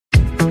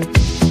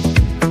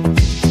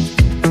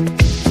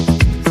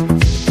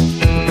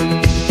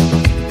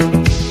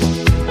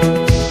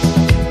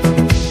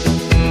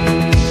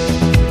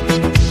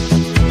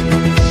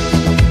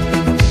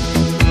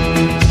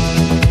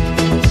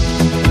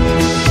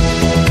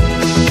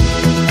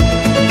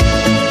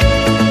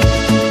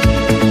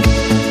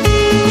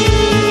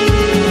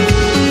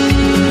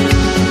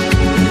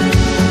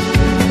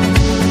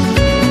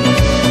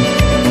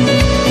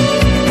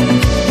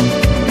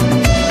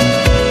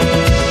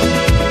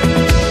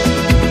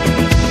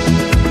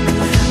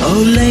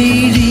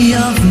lady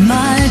of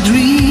my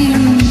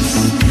dreams,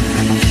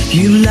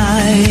 you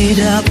light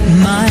up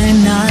my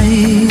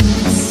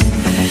nights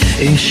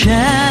in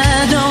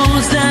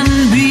shadows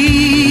and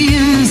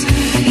beams.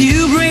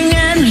 You bring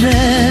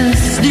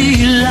endless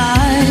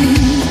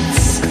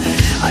delights.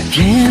 I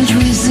can't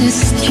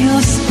resist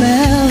your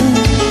spell.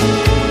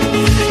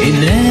 In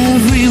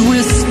every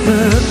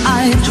whisper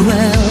I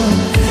dwell.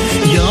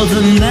 You're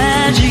the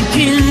magic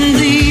in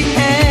the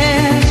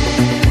air.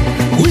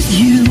 With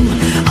you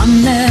I'm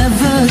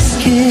never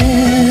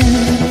scared.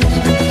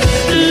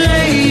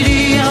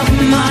 Lady of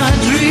my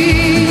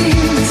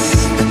dreams,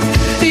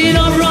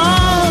 you're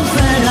all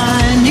that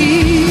I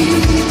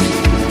need.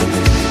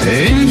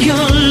 In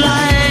your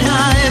light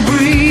I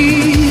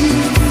breathe.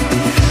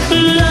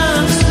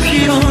 Love's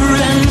pure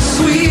and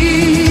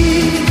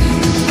sweet.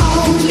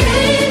 Oh,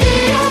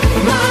 lady of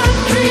my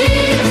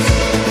dreams,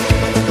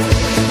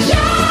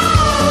 you're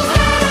all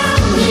that I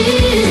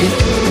need.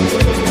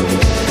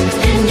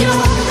 In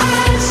your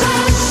eyes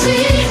I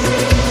see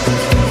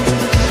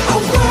a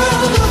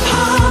world of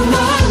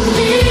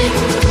harmony.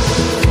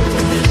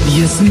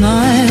 Your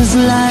smile's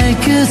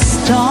like a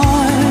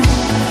star,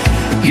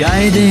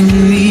 guiding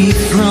me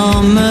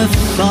from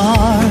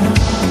afar.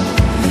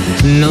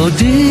 No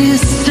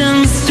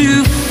distance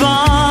too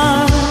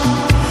far.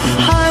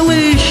 I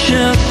wish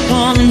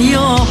upon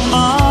your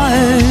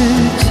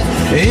heart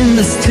in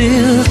the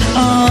still